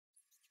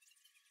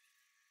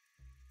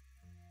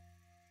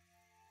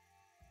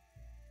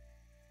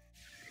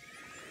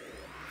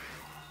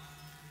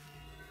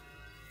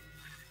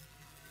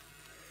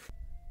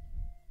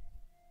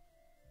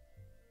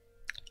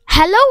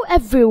Hello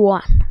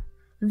everyone,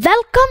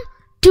 welcome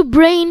to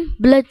Brain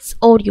Blitz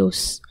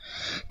Audios.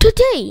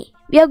 Today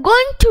we are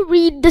going to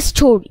read the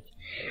story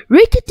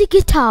Rikki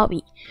Tikki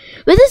Tavi,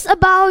 which is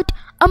about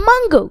a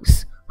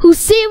mongoose who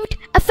saved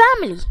a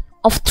family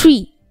of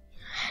 3.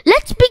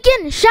 Let's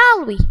begin,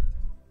 shall we?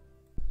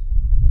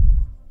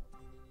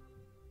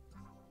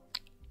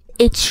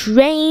 It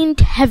rained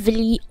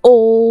heavily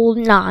all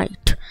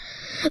night.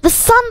 The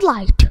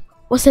sunlight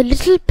was a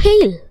little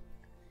pale.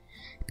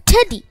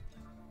 Teddy,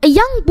 a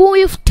young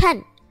boy of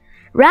 10,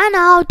 ran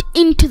out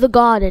into the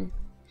garden.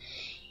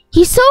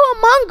 He saw a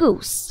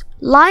mongoose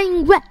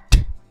lying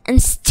wet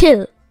and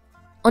still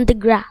on the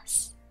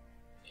grass.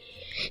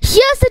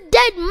 "Here's a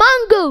dead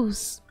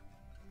mongoose!"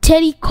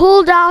 Teddy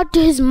called out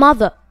to his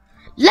mother.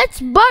 "Let's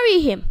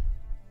bury him."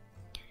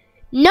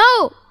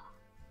 "No,"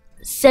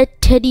 said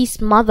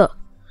Teddy's mother.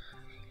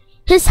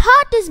 "His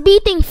heart is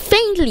beating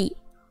faintly.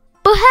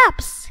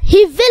 Perhaps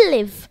he will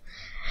live.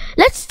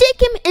 Let's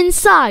take him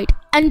inside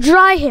and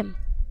dry him."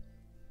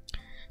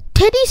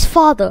 Teddy's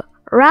father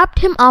wrapped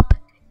him up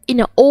in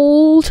an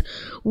old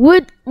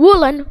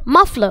woolen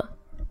muffler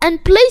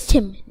and placed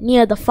him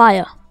near the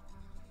fire.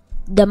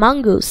 The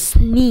mongoose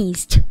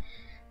sneezed.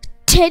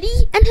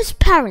 Teddy and his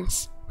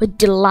parents were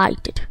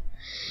delighted.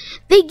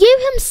 They gave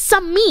him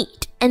some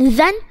meat and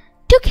then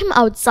took him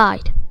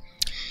outside.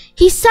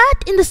 He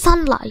sat in the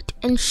sunlight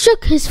and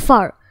shook his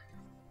fur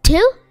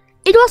till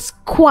it was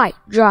quite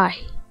dry.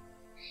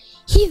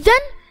 He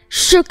then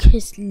shook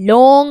his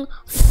long,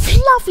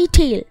 fluffy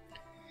tail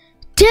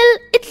till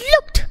it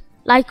looked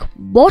like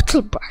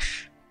bottle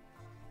brush.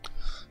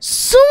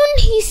 Soon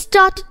he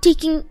started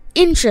taking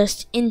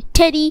interest in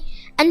Teddy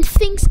and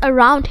things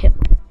around him.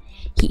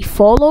 He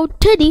followed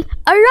Teddy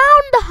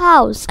around the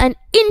house and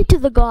into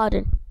the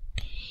garden.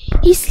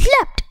 He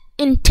slept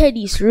in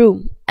Teddy's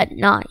room at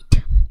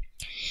night.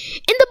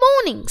 In the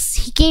mornings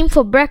he came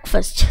for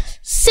breakfast,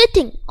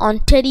 sitting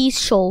on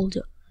Teddy's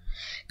shoulder.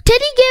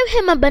 Teddy gave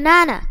him a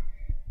banana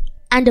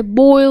and a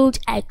boiled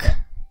egg.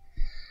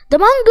 The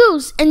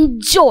mongoose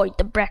enjoyed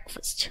the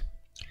breakfast.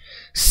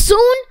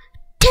 Soon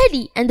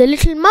Teddy and the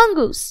little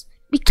mongoose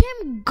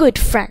became good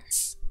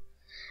friends.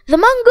 The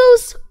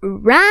mongoose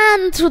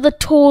ran through the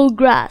tall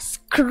grass,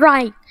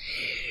 crying,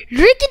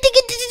 "Rikki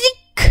Tikki Tavi!"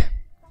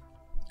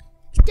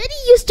 Teddy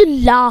used to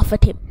laugh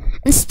at him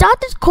and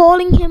started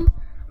calling him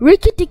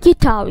Rikki Tikki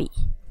Tawi.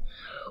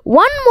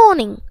 One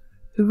morning,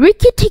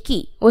 Rikki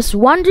Tikki was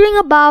wandering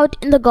about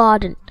in the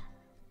garden.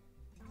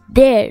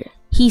 There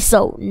he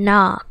saw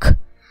Nag,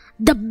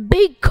 the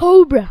big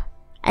cobra,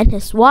 and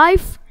his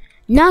wife,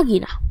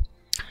 Nagina.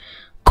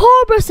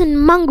 Cobras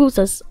and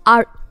mongooses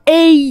are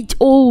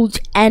age-old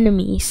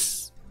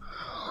enemies.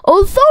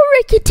 Although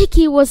Rikki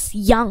Tikki was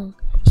young,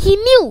 he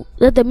knew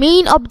that the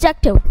main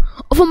objective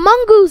of a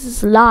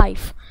mongoose's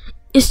life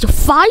is to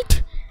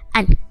fight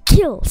and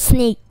kill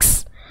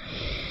snakes.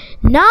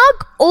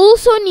 Nag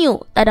also knew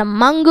that a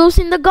mongoose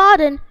in the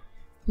garden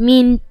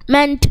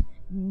meant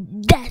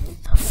death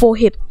for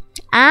him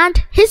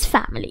and his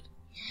family.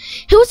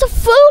 He was a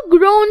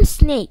full-grown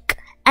snake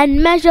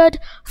and measured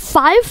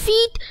 5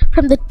 feet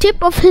from the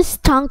tip of his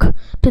tongue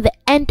to the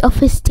end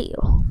of his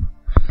tail.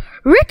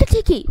 Rikki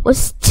Tikki was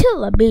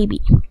still a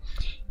baby.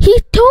 He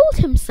told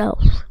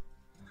himself,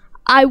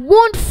 "I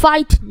won't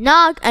fight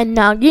Nag and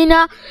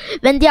Nagina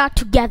when they are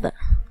together."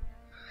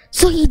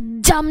 So he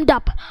jumped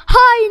up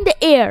high in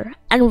the air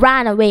and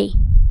ran away.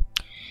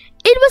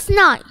 It was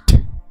night.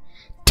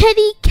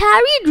 Teddy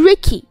carried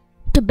Rikki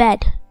to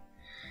bed.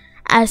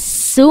 As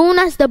soon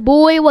as the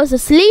boy was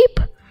asleep,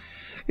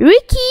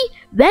 Rikki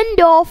went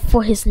off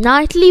for his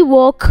nightly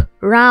walk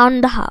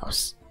round the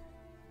house.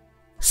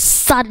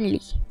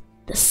 Suddenly,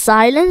 the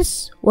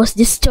silence was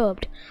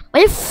disturbed by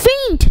a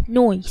faint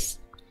noise.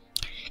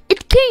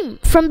 It came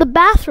from the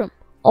bathroom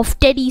of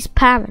Teddy's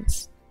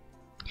parents.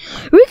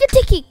 Rikki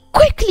Tikki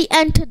quickly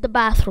entered the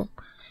bathroom.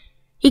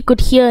 He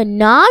could hear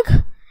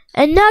Nag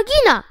and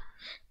Nagina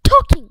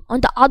talking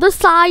on the other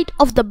side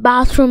of the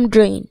bathroom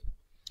drain.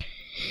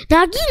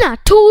 Nagina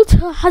told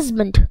her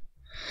husband,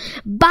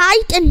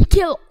 "Bite and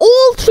kill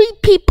all 3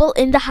 people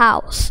in the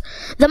house.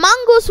 The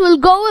mongoose will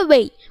go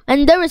away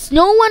when there is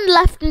no one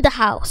left in the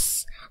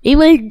house. We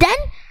will then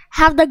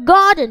have the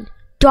garden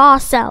to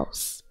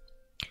ourselves."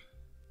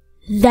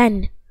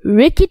 Then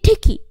Rikki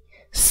Tikki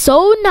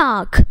saw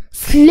Nag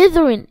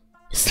slithering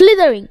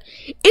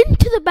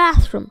into the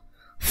bathroom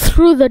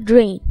through the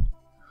drain.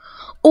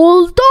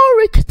 Although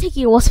Rikki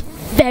Tikki was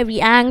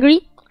very angry,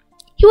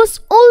 he was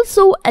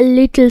also a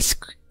little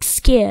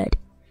scared.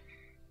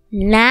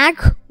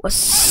 Nag was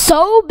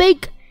so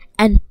big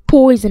and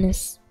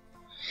poisonous.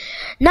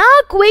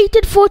 Nag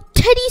waited for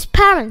Teddy's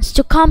parents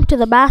to come to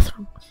the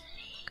bathroom.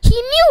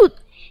 He knew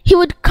he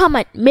would come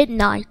at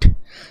midnight,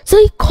 so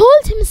he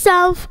called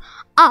himself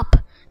up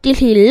till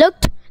he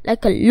looked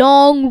like a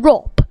long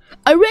rope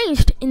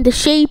arranged in the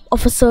shape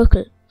of a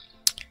circle.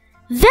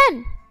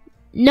 Then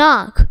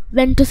Nag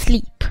went to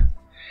sleep.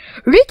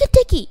 Rikki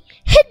Tikki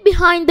hid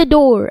behind the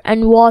door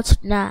and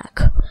watched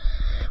Nag.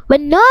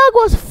 When Nag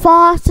was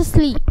fast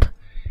asleep,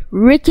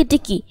 Rikki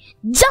Tikki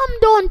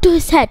jumped onto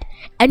his head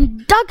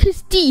and dug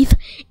his teeth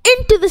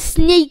into the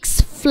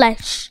snake's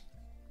flesh.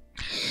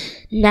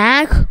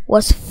 Nag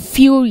was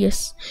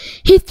furious.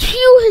 He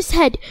threw his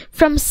head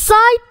from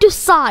side to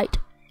side,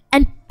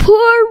 and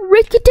poor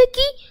Rikki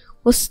Tikki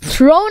was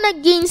thrown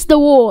against the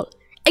wall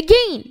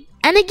again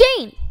and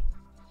again.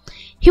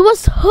 He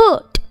was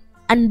hurt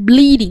and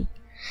bleeding,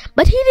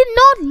 but he did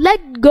not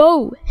let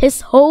go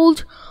his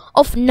hold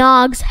of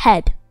Nag's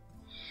head.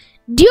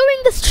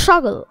 During the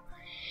struggle,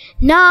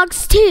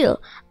 Nag's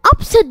tail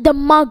upset the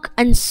mug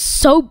and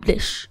soap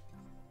dish.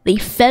 They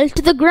fell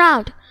to the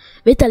ground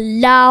with a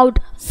loud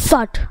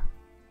thud.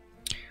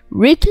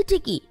 Rikki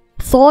Tikki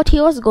thought he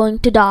was going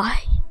to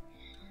die.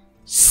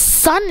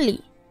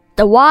 Suddenly,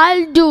 the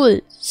wild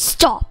duel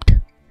stopped.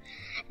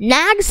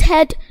 Nag's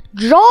head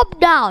dropped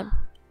down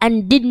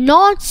and did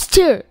not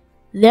stir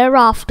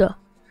thereafter.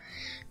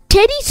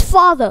 Teddy's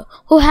father,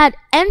 who had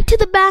entered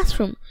the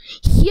bathroom,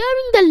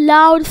 hearing the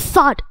loud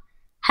thud,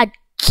 had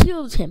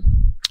killed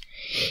him.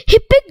 He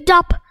picked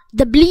up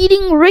the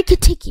bleeding Rikki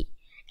Tikki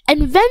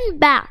and went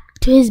back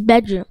to his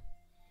bedroom.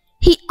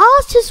 He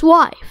asked his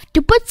wife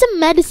to put some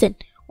medicine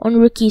on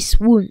Rikki's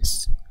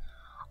wounds.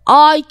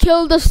 "I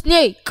killed the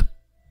snake,"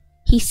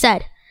 he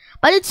said,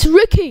 "but it's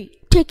Rikki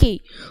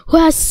Tikki who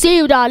has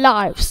saved our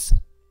lives."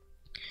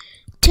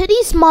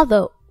 Teddy's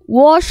mother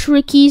washed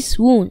Rikki's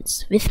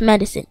wounds with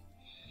medicine.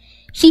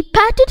 She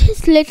patted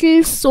his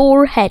little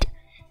sore head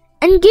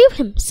and gave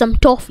him some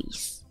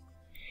toffees.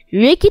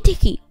 Rikki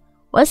Tikki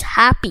was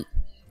happy.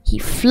 He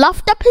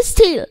fluffed up his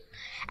tail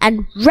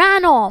and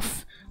ran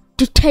off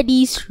to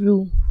Teddy's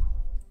room.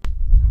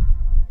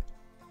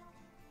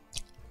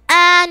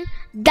 And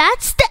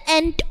that's the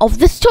end of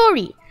the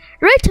story,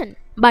 written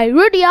by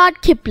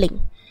Rudyard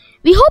Kipling.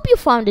 We hope you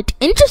found it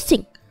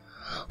interesting.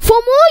 For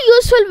more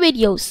useful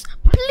videos,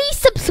 please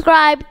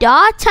subscribe to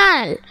our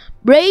channel,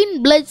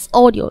 Brain Blitz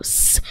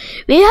Audios.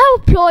 We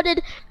have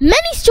uploaded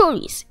many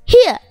stories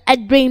here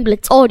at Brain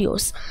Blitz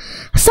Audios.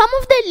 Some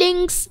of the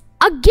links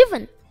are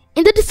given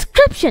in the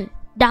description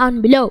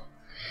down below.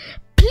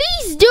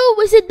 Please do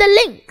visit the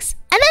links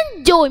and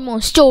enjoy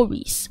more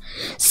stories.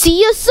 See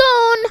you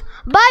soon.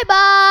 Bye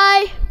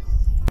bye.